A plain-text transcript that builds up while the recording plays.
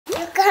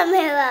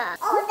camera.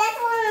 Oh, that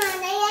one.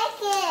 I like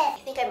it.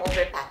 I think I'm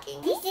overpacking.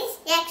 This is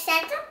like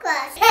Santa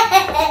Claus.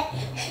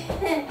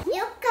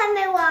 Your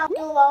camera.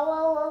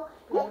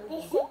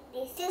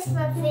 This is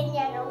for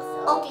Sienna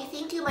also. Okay,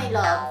 thank you, my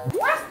love.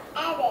 What's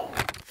added?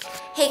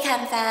 Hey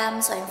Cam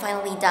fam, so I'm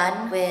finally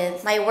done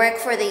with my work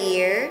for the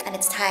year and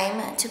it's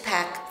time to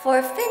pack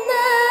for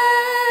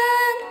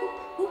Finland!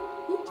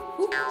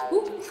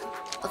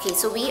 Okay,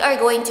 so we are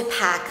going to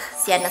pack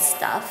Sienna's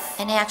stuff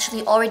and I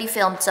actually already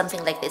filmed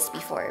something like this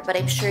before but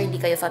I'm sure hindi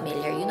kayo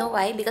familiar. You know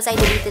why? Because I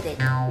deleted it.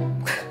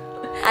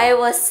 I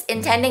was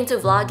intending to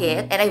vlog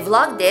it and I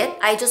vlogged it.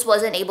 I just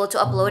wasn't able to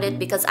upload it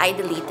because I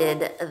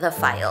deleted the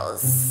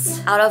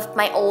files out of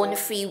my own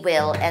free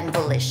will and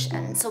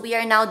volition. So we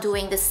are now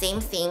doing the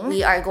same thing.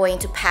 We are going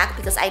to pack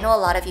because I know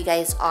a lot of you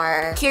guys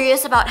are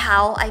curious about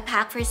how I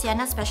pack for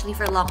Sienna, especially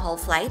for long haul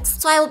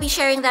flights. So I will be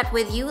sharing that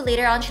with you.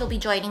 Later on, she'll be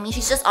joining me.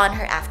 She's just on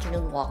her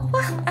afternoon walk.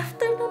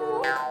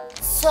 Afternoon walk.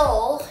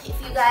 So,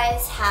 if you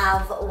guys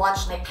have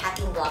watched my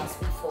packing vlogs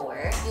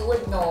before, you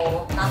would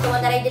know, not the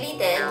one that I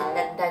deleted,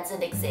 that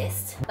doesn't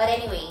exist. But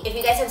anyway, if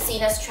you guys have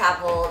seen us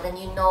travel, then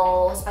you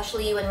know,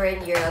 especially when we're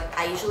in Europe,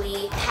 I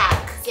usually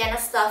pack Sienna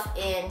stuff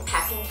in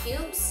packing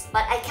cubes.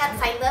 But I can't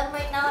find them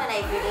right now and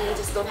I really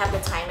just don't have the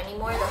time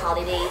anymore. The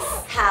holidays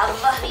have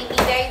made me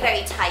very,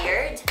 very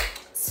tired.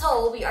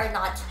 So we are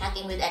not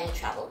packing with any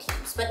travel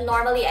cubes. But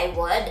normally I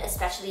would,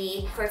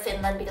 especially for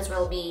Finland because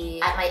we'll be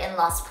at my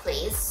in-laws'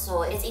 place.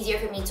 So it's easier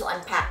for me to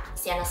unpack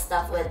Sienna's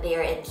stuff with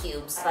there in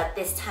cubes. But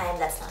this time,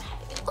 that's not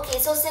happening. Okay,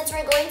 so since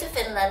we're going to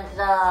Finland,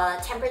 the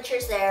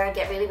temperatures there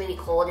get really, really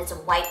cold. It's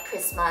a white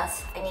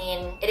Christmas. I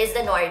mean, it is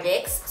the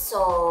Nordics.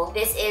 So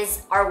this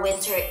is our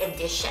winter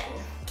edition.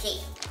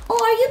 Okay. Oh,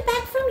 are you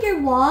back from your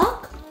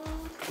walk?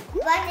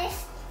 But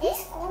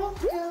it's going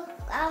to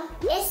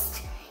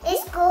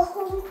it's go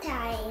home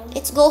time.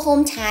 It's go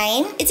home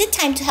time. Is it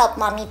time to help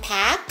mommy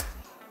pack?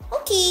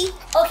 Okay.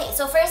 Okay,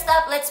 so first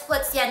up, let's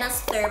put Sienna's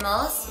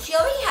thermals. She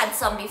already had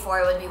some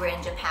before when we were in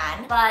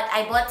Japan, but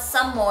I bought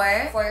some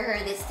more for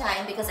her this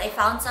time because I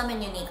found some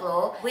in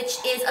Uniqlo, which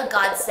is a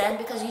godsend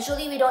because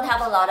usually we don't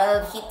have a lot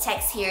of heat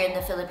techs here in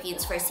the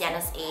Philippines for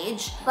Sienna's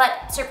age.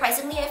 But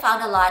surprisingly, I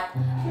found a lot.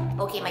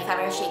 Okay, my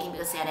camera is shaking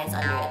because Sienna is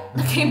under it.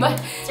 Okay,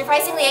 but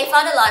surprisingly, I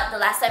found a lot the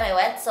last time I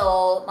went,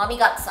 so mommy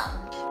got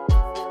some.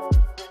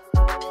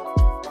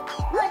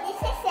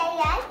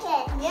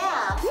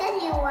 Yeah. The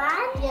new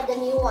one? Yeah, the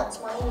new ones.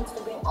 Mommy needs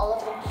to bring all of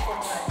them to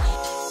Finland.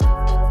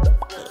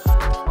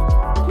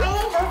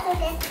 And also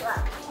this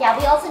one. Yeah,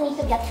 we also need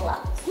to get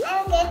gloves.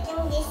 I'm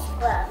getting these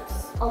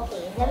gloves.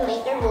 Okay, then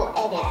later we'll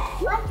edit.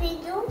 What we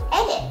do?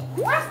 Edit.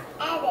 What's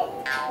edit?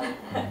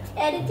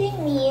 Editing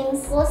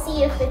means we'll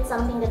see if it's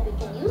something that we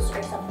can use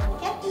or something we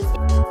can't use.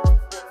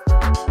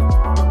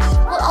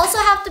 We'll also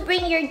have to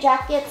bring your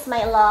jackets,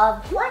 my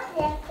love. What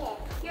jacket?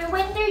 Your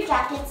winter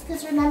jackets,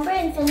 because remember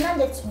in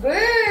Finland it's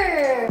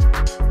burr.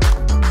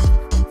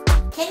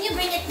 Can you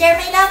bring it there,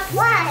 my love?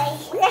 Why?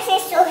 Because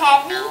it's so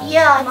heavy?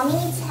 Yeah, mommy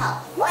needs help.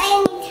 Why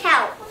I need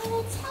help?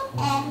 Mommy needs help,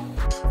 and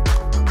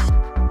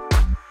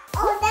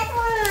oh, that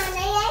one,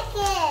 I like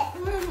it.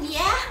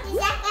 yeah? It's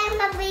like I'm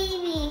a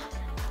baby.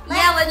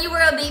 Yeah, when you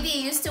were a baby,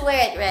 you used to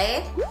wear it,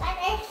 right? But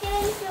I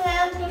shouldn't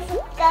wear this.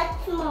 It got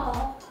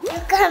small.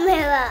 The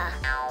camera.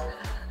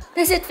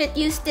 Does it fit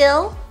you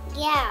still?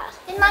 Yeah.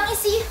 Can mommy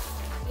see?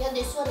 Yeah,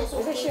 this one is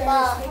okay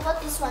pa. How about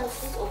this one? Is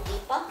this okay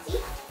pa?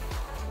 See?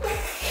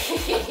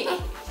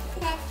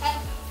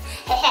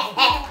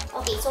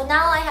 Okay, so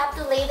now I have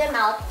to lay them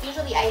out.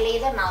 Usually I lay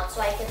them out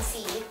so I can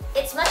see.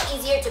 It's much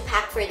easier to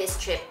pack for this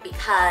trip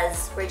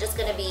because we're just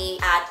gonna be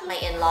at my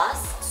in-laws.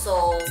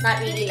 So it's not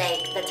really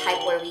like the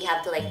type where we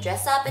have to like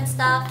dress up and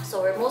stuff.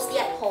 So we're mostly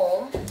at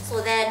home. So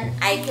then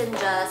I can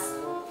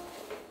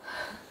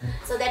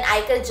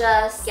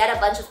just get a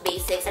bunch of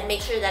basics and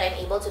make sure that I'm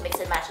able to mix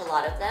and match a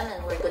lot of them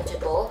and we're good to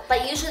go.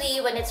 But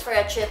usually when it's for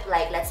a trip,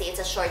 like let's say it's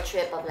a short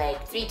trip of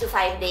like 3 to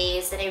 5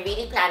 days, then I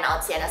really plan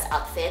out Sienna's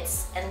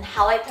outfits. And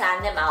how I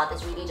plan them out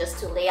is really just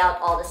to lay out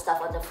all the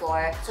stuff on the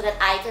floor so that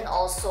I can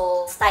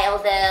also style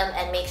them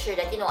and make sure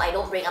that, you know, I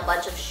don't bring a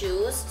bunch of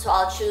shoes. So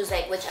I'll choose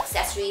like which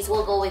accessories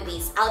will go with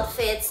these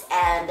outfits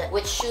and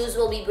which shoes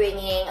we'll be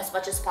bringing. As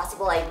much as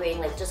possible, I bring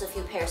like just a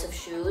few pairs of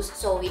shoes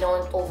so we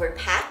don't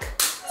overpack.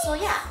 So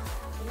yeah.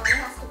 Mommy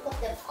has to put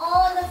them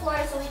on the floor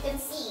so we can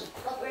see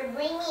what we're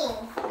bringing.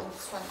 And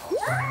this one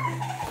also.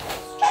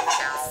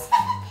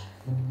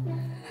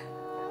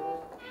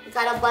 We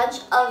got a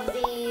bunch of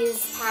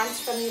these pants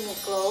from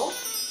Uniqlo.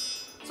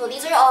 So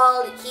these are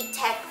all heat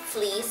tech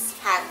fleece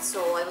pants,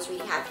 so I was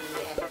really happy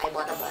and I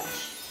bought a bunch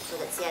so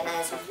that Sienna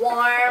is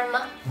warm.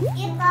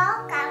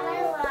 Ito,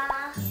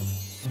 camera.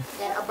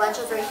 Then a bunch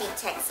of her heat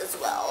techs as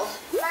well.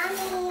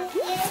 Mommy,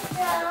 here's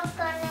the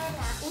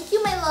banana. Thank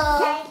you, my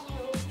love. Thank you.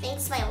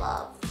 Thanks, my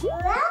love. You're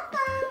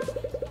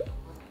welcome.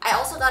 I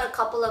also got a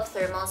couple of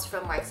thermals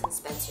from Marks &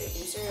 Spencer.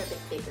 These are a bit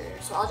bigger.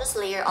 So I'll just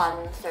layer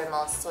on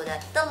thermals so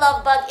that the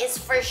love bug is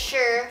for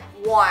sure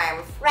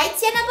warm. Right,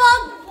 Sienna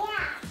Bug?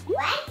 Yeah.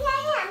 Right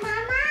there,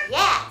 Mama?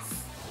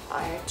 Yes.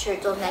 Our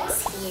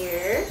turtlenecks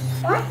here.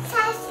 What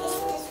size is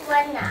this one?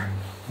 small na.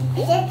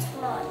 Is it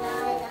small?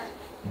 No.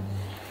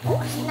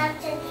 It's not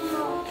that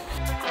small.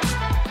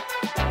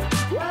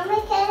 Mommy,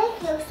 can I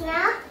close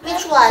now?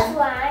 Which one? This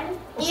one.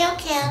 You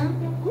can.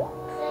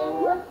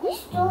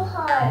 It's too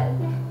hard.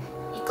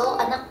 Ikaw,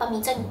 anak,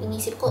 paminsan,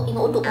 inisip ko,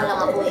 inuudo mo lang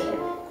ako eh.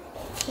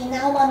 Okay,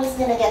 now mommy's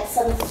gonna get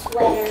some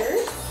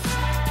sweaters.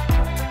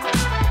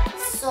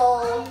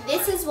 So,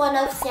 this is one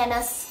of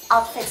Sienna's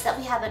outfits that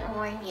we haven't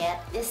worn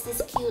yet. This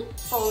cute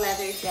faux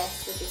leather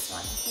dress with this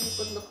one. I think it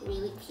would look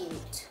really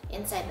cute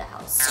inside the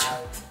house.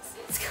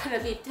 It's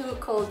gonna be too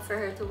cold for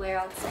her to wear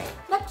outside.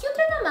 But cute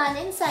naman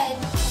inside.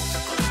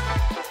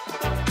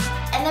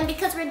 And then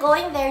because we're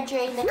going there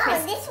during the No,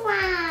 Christmas... this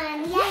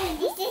one. Yeah,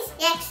 this is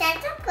like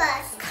Santa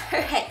Claus.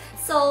 Correct.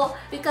 So,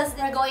 because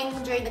they're going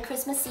during the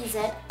Christmas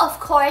season, of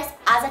course,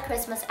 as a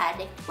Christmas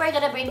addict, we're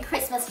gonna bring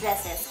Christmas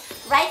dresses.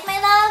 Right, my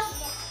love?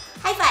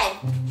 High five.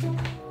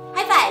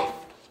 High five.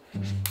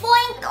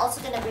 Boing! I'm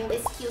also gonna bring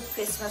this cute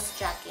Christmas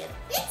jacket.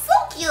 It's so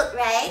cute,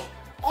 right?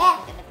 Yeah.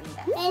 I'm gonna bring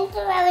that. And to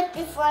wear it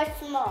before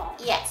small.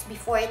 Yes,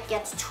 before it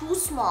gets too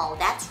small.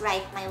 That's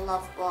right, my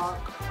love bug.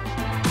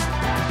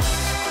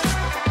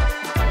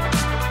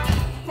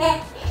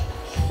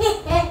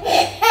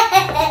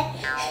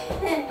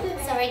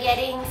 So we're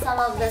getting some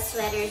of the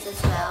sweaters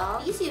as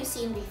well. These you've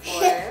seen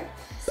before.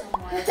 Some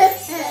more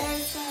sweater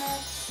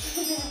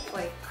sets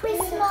for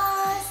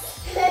Christmas.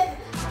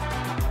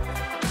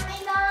 My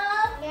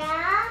love,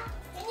 Yeah?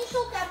 can you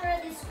show camera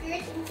this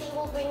skirt and say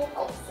we'll bring it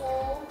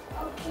also?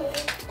 Okay.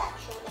 That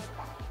show like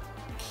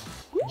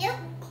that.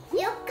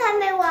 You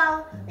come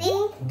around. We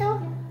need to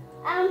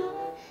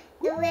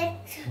do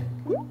it.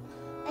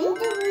 I need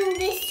to bring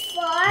this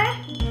for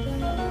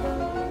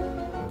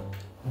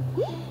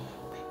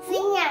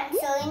Finland.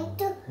 So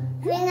into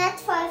Finland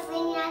for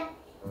Finland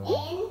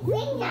in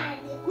Finland.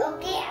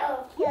 Okay,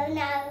 so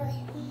now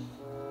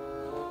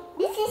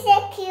this is a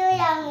cute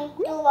young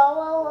to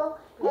wow.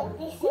 Look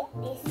this.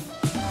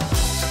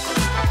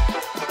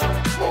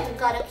 We've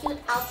got a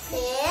cute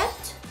outfit.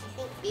 I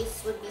think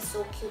this would be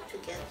so cute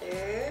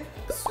together.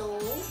 Like so.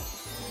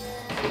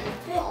 And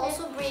we'll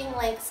also bring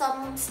like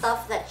some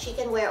stuff that she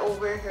can wear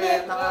over her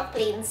mga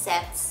plain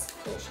sets.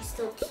 So she's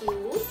still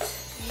cute.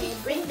 Okay,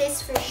 bring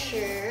this for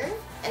sure.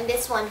 And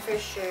this one for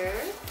sure.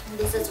 And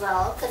this as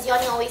well. Because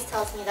Yoni always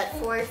tells me that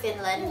for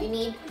Finland, you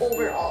need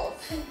overalls.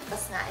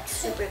 Because na, it's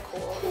super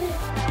cold.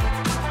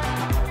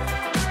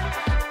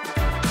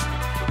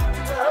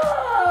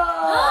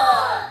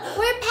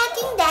 We're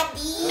packing,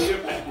 Daddy!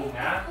 You're packing,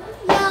 huh?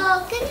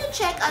 Yeah, can you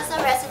check as a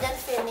resident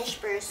Finnish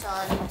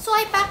person? So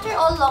I packed her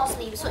all long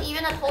sleeves. So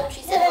even at home,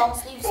 she's in long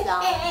sleeves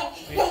lang.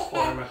 Next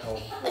form at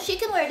home. But she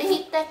can wear the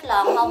heat tech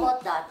lang. How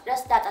about that?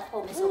 Just that at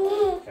home is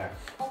okay. Yeah.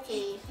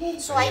 Okay.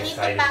 So I need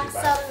to pack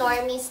some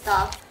normie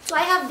stuff. So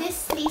I have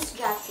this fleece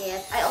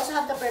jacket. I also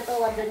have the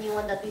purple one, the new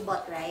one that we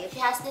bought, right? She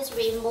has this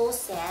rainbow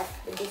set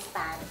with these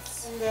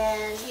pants. And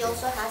then she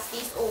also has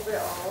these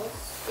overalls.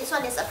 This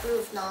one is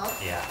approved now.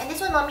 Yeah. And this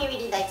one mommy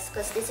really likes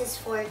because this is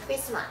for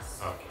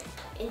Christmas.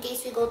 Okay. In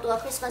case we go to a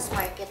Christmas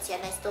market,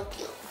 Sienna is still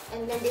cute.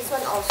 And then this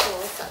one also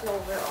is an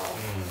overall.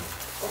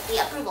 Okay,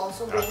 approve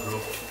also bring.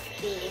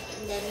 Okay,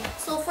 and then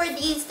so for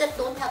these that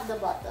don't have the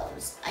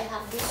bottoms, I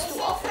have these two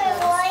options.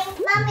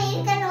 Mommy,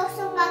 you can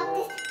also pack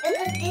this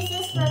because this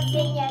is for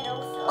Finland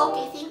also.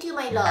 Okay, thank you,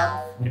 my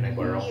love. Can I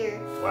borrow? Here.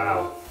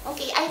 Wow.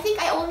 Okay, I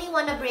think I only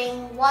want to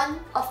bring one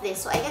of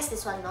this. So I guess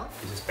this one, no?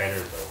 This is better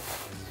though.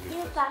 This is You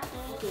useless. pack me.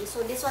 Okay,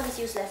 so this one is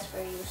useless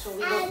for you. So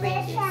we And don't bring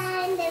the this.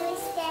 sun, the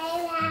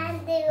sky,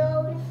 and the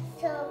road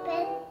so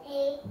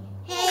pretty.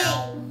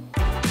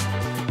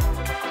 Hey!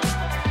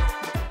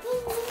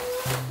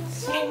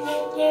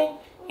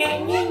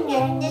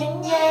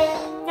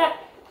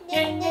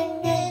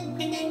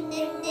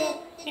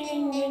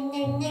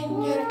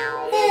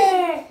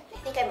 I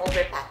think I'm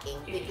overpacking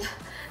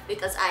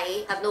because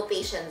I have no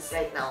patience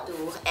right now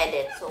to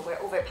edit, so we're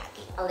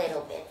overpacking a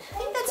little bit. I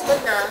think that's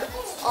good na.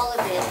 That's all of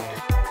it.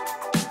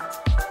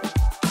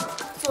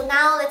 So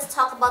now let's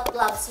talk about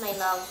gloves, my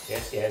love.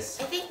 Yes.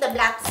 I think the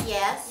blacks,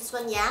 yes. This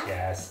one, yeah.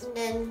 Yes. And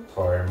then,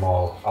 For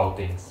mall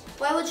outings.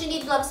 why would you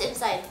need gloves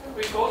inside?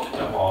 We go to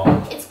the mall.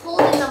 It's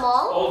cold in the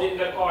mall. Hold in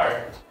the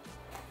car.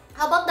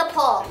 How about the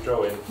paw?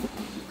 Throw it.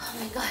 Oh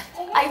my god.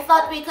 I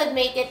thought we could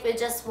make it with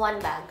just one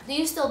bag. Do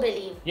you still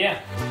believe?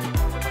 Yeah.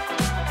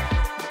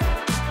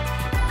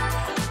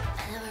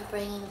 And then we're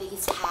bringing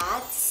these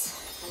hats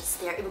because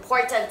they're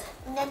important.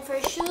 And then for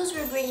shoes,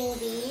 we're bringing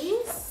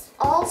these.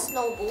 All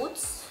snow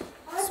boots.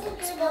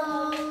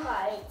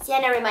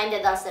 Sienna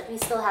reminded us that we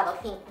still have a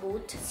pink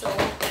boot. So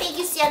thank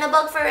you, Sienna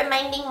Bug, for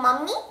reminding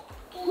mommy.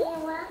 You're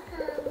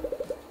welcome.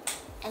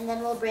 And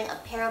then we'll bring a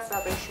pair of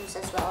rubber shoes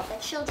as well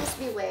that she'll just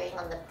be wearing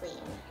on the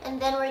plane. And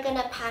then we're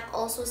gonna pack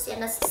also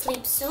Sienna's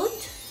sleep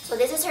suit. So So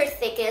this is her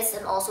thickest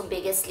and also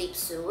biggest sleep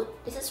suit.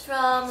 This is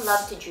from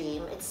Love to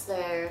Dream. It's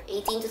their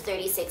 18 to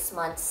 36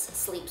 months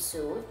sleep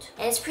suit.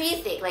 And it's pretty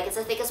thick. Like, it's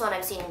the thickest one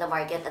I've seen in the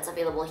market that's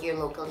available here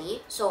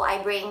locally. So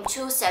I bring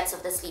 2 sets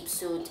of the sleep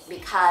suit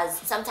because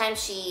sometimes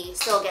she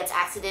still gets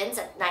accidents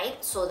at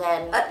night. So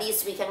then at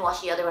least we can wash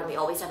the other one. We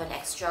always have an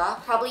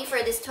extra. Probably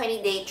for this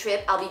 20-day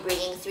trip, I'll be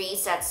bringing 3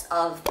 sets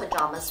of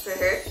pajamas for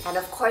her. And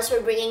of course,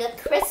 we're bringing a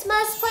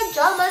Christmas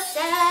pajama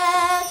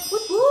set!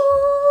 Woot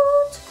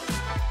woot!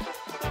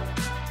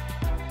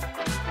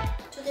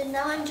 So then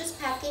now I'm just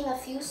packing a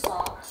few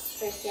socks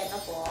for Sienna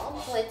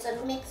Ball. So it's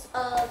a mix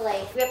of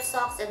like grip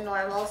socks and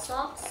normal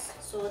socks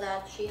so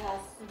that she has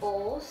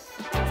both.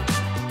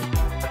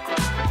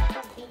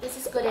 I think this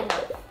is good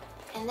enough.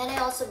 And then I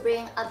also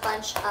bring a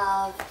bunch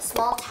of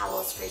small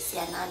towels for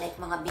Sienna, like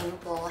mga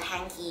bimpo,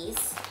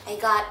 hankies. I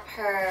got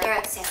her hair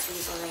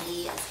accessories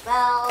already as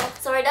well.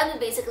 So we're done with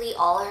basically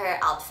all her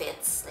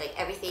outfits, like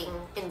everything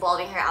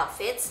involving her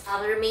outfits.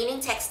 The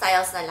remaining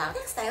textiles na lang.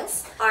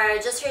 Textiles are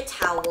just her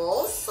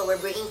towels. So we're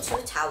bringing 2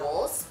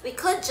 towels. We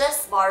could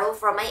just borrow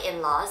from my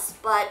in-laws,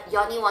 but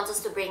Yoni wants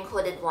us to bring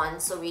hooded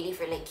ones. So really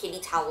for like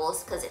kiddie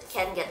towels because it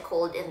can get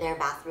cold in their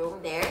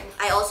bathroom there.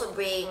 I also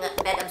bring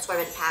bed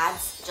absorbent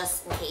pads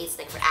just in case,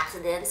 like for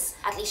accidents.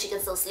 At least she can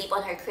still sleep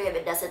on her crib.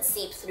 It doesn't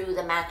seep through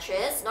the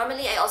mattress.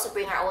 Normally, I also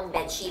bring our own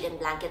bed sheet and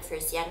blanket for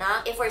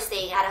Sienna. If we're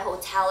staying at a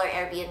hotel or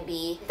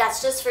Airbnb,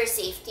 that's just for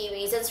safety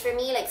reasons for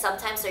me. Like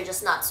sometimes they're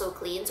just not so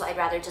clean, so I'd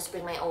rather just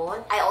bring my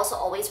own. I also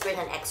always bring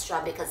an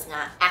extra because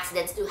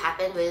accidents do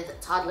happen with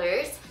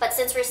toddlers. But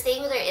since we're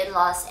staying with our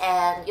in-laws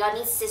and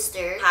Yoni's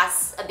sister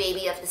has a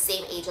baby of the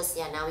same age as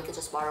Sienna, we could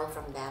just borrow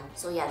from them.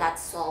 So yeah, that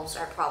solves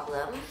our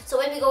problem. So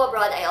when we go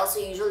abroad, I also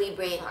usually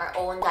bring our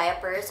own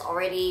diapers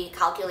already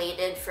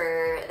calculated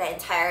for the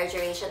entire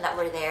duration that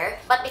we're there.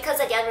 But because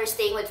again, we're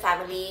staying with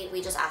family,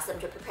 we just ask them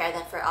to prepare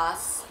that for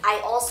us.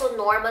 I also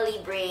normally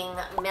bring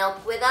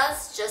milk with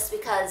us just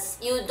because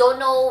you don't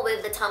know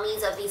with the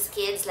tummies of these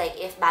kids, like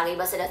if bagay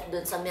ba sila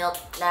dun sa milk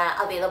na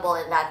available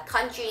in that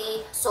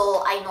country.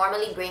 So I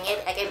normally bring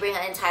it. Like I bring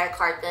an entire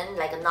carton,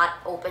 like a not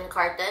open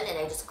carton, and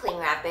I just cling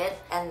wrap it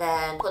and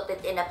then put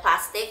it in a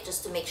plastic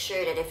just to make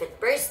sure that if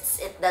it bursts,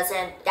 it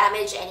doesn't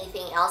damage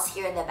anything else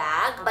here in the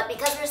bag. But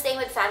because we're staying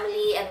with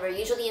family and we're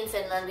usually in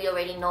Finland, we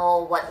already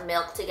know what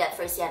milk to get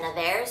for Sienna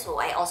there. So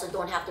I also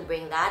don't have to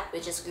bring that,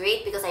 which is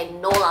great because I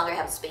no longer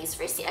have space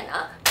for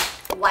Sienna.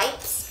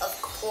 Wipes,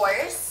 of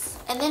course.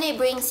 And then I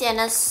bring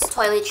Sienna's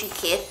toiletry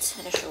kit.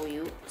 I'm gonna show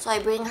you. So I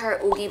bring her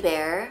Oogie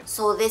Bear.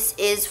 So this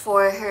is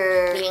for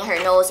her cleaning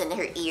her nose and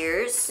her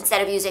ears.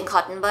 Instead of using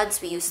cotton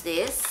buds, we use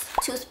this.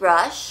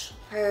 Toothbrush,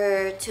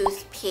 her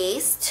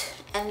toothpaste,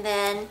 and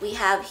then we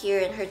have here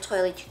in her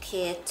toiletry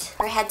kit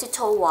her head to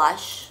toe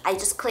wash. I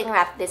just cling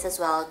wrapped this as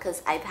well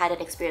because I've had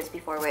an experience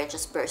before where it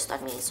just burst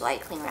on me, so I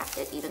cling wrapped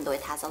it even though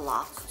it has a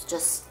lock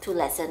just to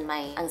lessen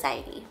my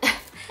anxiety.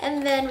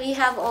 And then we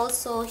have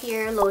also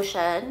here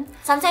lotion.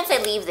 Sometimes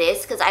I leave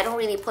this because I don't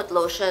really put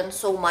lotion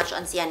so much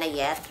on Sienna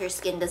yet. Her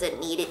skin doesn't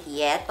need it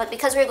yet. But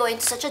because we're going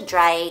to such a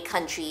dry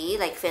country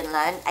like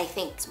Finland, I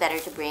think it's better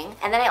to bring.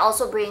 And then I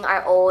also bring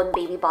our own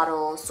baby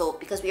bottle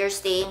soap because we are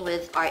staying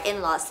with our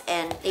in-laws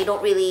and they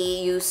don't really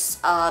use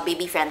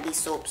baby-friendly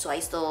soap. So I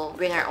still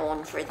bring our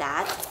own for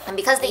that. And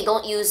because they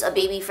don't use a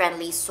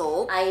baby-friendly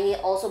soap, I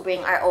also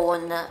bring our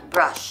own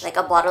brush, like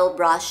a bottle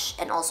brush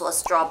and also a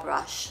straw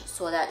brush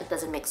so that it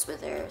doesn't mix with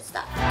their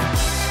stuff.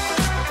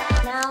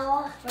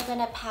 Now we're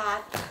gonna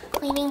pack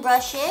cleaning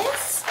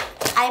brushes.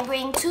 I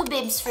bring 2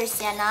 bibs for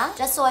Sienna,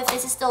 just so if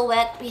this is still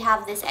wet, we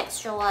have this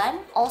extra one.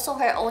 Also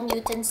her own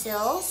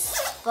utensils,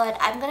 but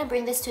I'm gonna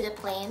bring this to the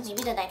planes.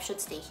 Maybe the knife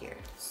should stay here,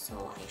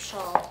 so I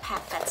shall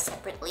pack that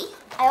separately.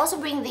 I also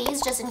bring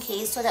these just in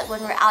case so that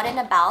when we're out and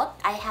about,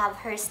 I have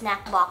her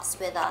snack box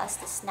with us.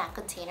 The snack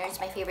container is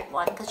my favorite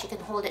one because she can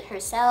hold it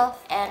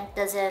herself and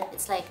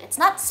it's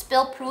not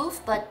spill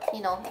proof, but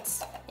you know,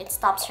 it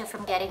stops her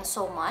from getting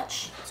so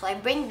much. So I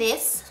bring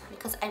this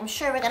because I'm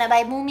sure we're gonna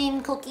buy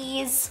Moomin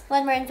cookies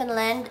when we're in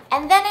Finland.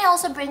 And then I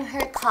also bring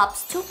her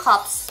cups, 2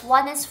 cups.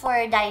 One is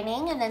for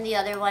dining and then the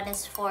other one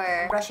is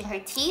for brushing her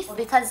teeth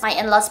because my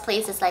in-laws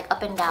place is like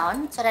up and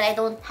down so that I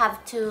don't have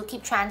to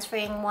keep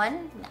transferring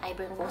one. I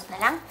bring both na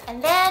lang.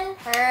 And then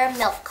her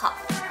milk cup.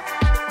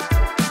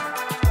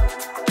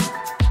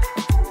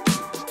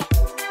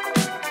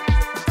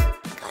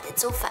 God,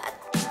 it's so fat.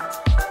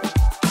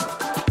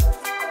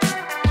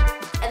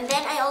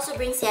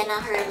 Bring Sienna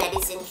her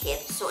medicine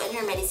kit. So in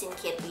her medicine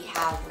kit, we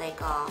have like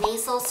a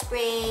nasal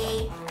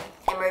spray,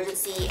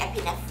 emergency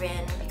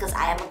epinephrine, because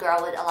I am a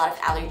girl with a lot of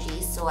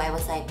allergies, so I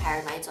was like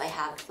paranoid, so I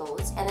have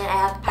those. And then I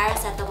have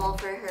paracetamol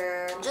for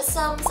her, just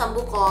some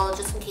Sambucol,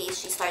 just in case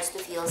she starts to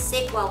feel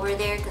sick while we're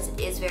there, because it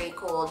is very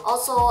cold.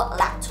 Also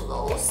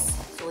lactulose,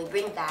 so we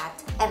bring that.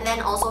 And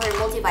then also her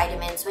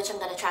multivitamins, which I'm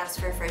gonna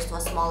transfer first to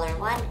a smaller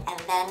one, and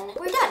then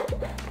we're done.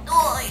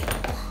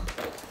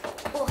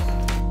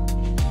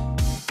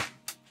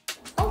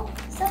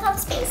 Have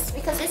space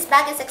because this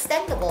bag is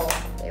extendable.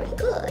 Very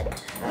good.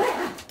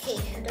 Okay,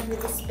 done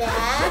with this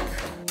bag.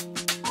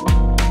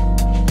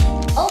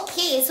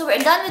 Okay, Okay, so we're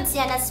done with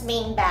Sienna's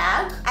main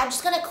bag. I'm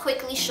just gonna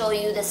quickly show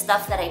you the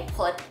stuff that I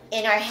put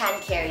in our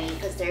hand carry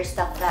because there's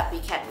stuff that we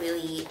can't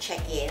really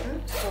check in.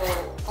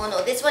 So, oh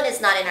no, this one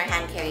is not in our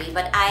hand carry,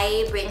 but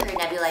I bring her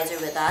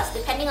nebulizer with us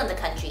depending on the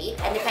country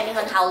and depending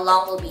on how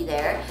long we'll be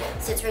there.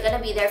 Since we're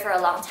gonna be there for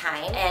a long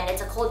time and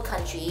it's a cold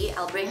country,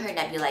 I'll bring her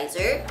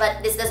nebulizer,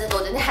 but this doesn't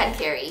go to the hand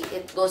carry.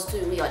 It goes to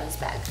Rioni's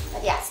bag.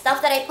 But yeah,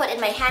 stuff that I put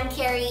in my hand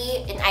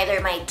carry, in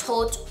either my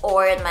tote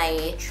or in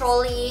my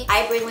trolley.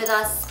 I bring with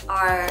us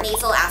our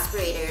nasal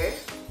aspirator.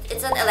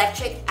 It's an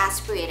electric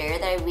aspirator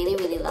that I really,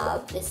 really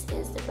love. This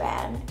is the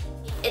brand.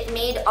 It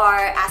made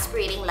our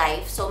aspirating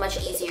life so much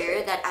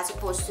easier that as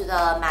opposed to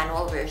the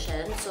manual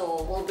version.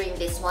 So we'll bring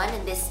this one,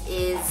 and this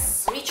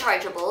is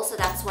rechargeable, so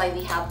that's why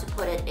we have to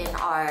put it in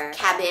our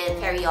cabin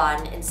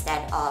carry-on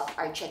instead of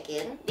our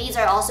check-in. These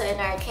are also in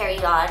our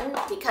carry-on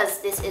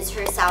because this is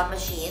her sound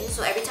machine.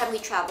 So every time we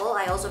travel,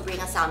 I also bring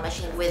a sound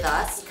machine with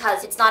us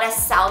because it's not as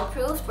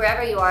soundproof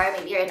wherever you are.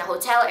 Maybe you're in a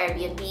hotel,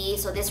 Airbnb,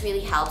 so this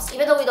really helps.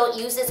 Even though we don't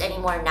use this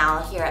anymore now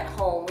here at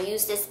home, we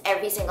use this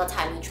every single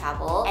time we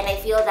travel, and I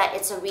feel that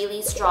it's a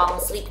really strong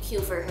sleep cue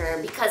for her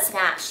because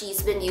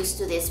she's been used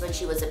to this when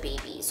she was a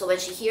baby. So when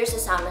she hears the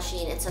sound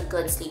machine, it's a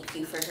good sleep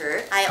cue for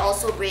her. I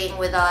also bring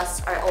with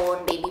us our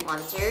own baby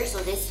monitor. So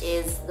this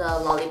is the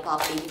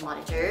Lollipop baby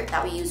monitor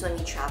that we use when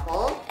we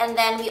travel. And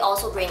then we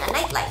also bring a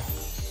nightlight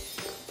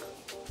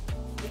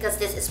because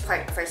this is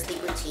part of our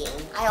sleep routine.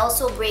 I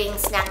also bring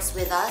snacks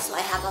with us, so I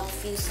have a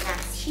few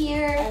snacks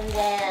here. And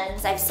then,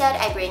 as I've said,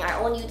 I bring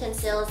our own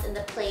utensils in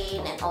the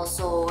plane and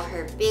also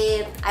her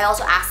bib. I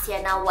also asked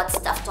Sienna what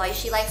stuffed toy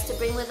she likes to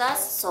bring with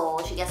us, so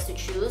she gets to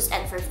choose.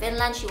 And for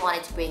Finland, she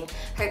wanted to bring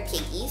her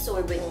piggy, so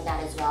we're bringing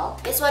that as well.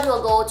 This one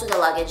will go to the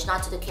luggage,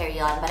 not to the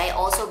carry-on, but I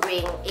also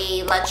bring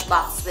a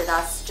lunchbox with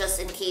us just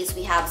in case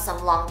we have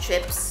some long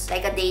trips,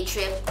 like a day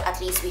trip. At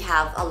least we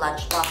have a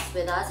lunchbox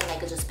with us and I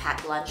could just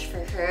pack lunch for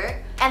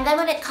her. And then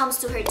when it comes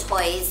to her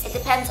toys, it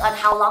depends on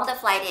how long the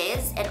flight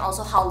is and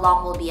also how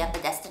long we'll be at the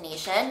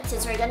destination.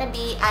 Since we're gonna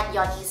be at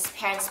Yoni's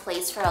parents'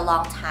 place for a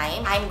long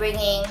time, I'm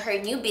bringing her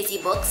new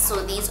busy books.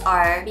 So these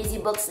are busy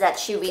books that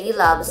she really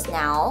loves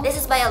now. This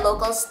is by a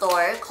local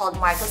store called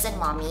Marcos and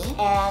Mommy,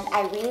 and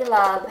I really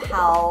love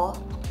how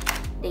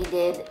they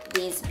did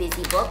these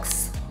busy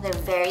books. They're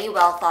very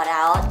well thought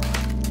out,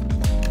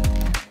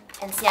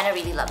 and Sienna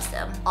really loves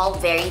them. All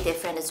very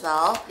different as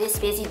well. This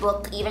busy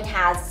book even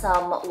has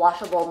some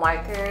washable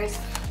markers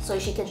so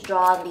she can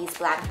draw on these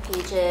blank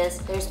pages.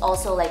 There's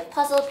also like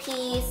puzzle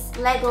piece,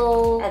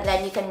 Lego, and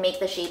then you can make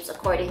the shapes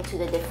according to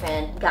the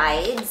different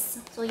guides.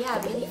 So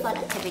yeah, really fun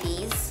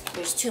activities.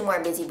 There's 2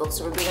 more busy books,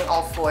 so we're bringing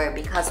all 4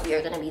 because we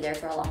are gonna be there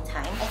for a long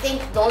time. I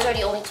think those are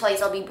the only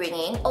toys I'll be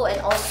bringing. Oh, and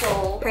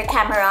also her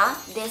camera.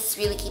 This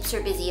really keeps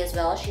her busy as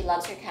well. She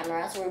loves her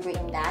camera, so we're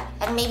bringing that.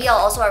 And maybe I'll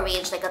also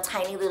arrange like a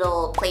tiny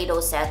little Play-Doh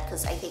set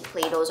because I think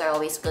Play-Dohs are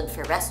always good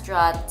for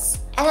restaurants.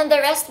 And then the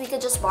rest we could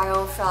just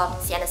borrow from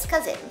Sienna's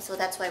cousin, so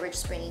that's why we're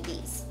just bringing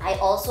these. I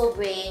also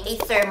bring a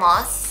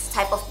thermos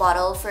type of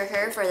bottle for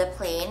her for the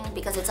plane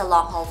because it's a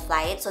long haul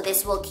flight, so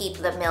this will keep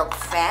the milk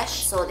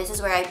fresh. So this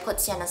is where I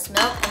put Sienna's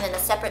milk, and then a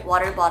separate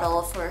water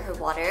bottle for her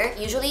water.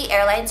 Usually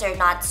airlines are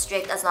not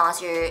strict as long as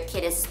your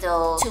kid is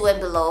still 2 and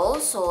below,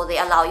 so they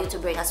allow you to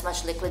bring as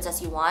much liquids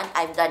as you want.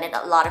 I've done it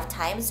a lot of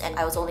times and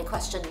I was only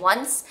questioned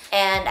once,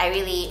 and I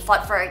really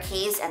fought for our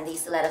case and they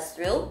let us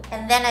through.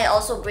 And then I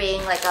also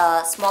bring like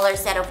a smaller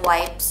set of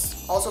wipes.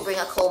 Also bring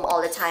a comb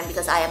all the time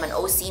because I am an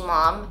OC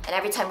mom, and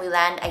every time we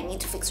land I need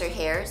to fix her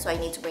hair, so I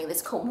need to bring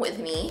this comb with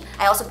me.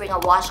 I also bring a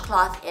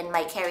washcloth in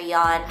my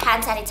carry-on,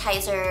 hand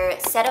sanitizer,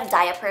 set of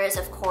diapers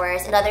of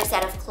course, another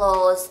set of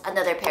clothes,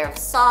 another pair of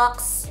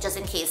socks, just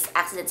in case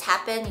accidents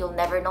happen. You'll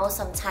never know,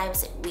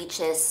 sometimes it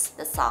reaches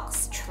the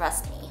socks,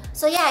 trust me.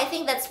 So yeah, I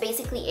think that's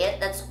basically it.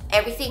 That's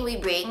everything we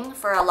bring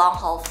for a long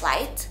haul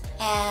flight.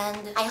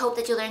 And I hope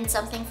that you learned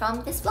something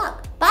from this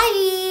vlog.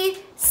 Bye!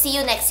 See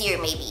you next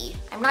year maybe.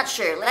 I'm not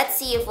sure. Let's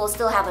see if we'll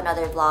still have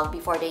another vlog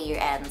before the year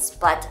ends.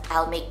 But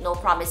I'll make no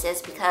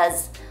promises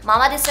because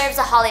Mama deserves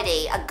a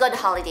holiday, a good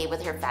holiday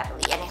with her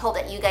family. And I hope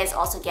that you guys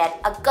also get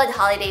a good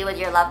holiday with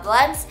your loved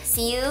ones.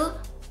 See you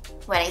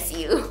when I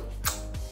see you.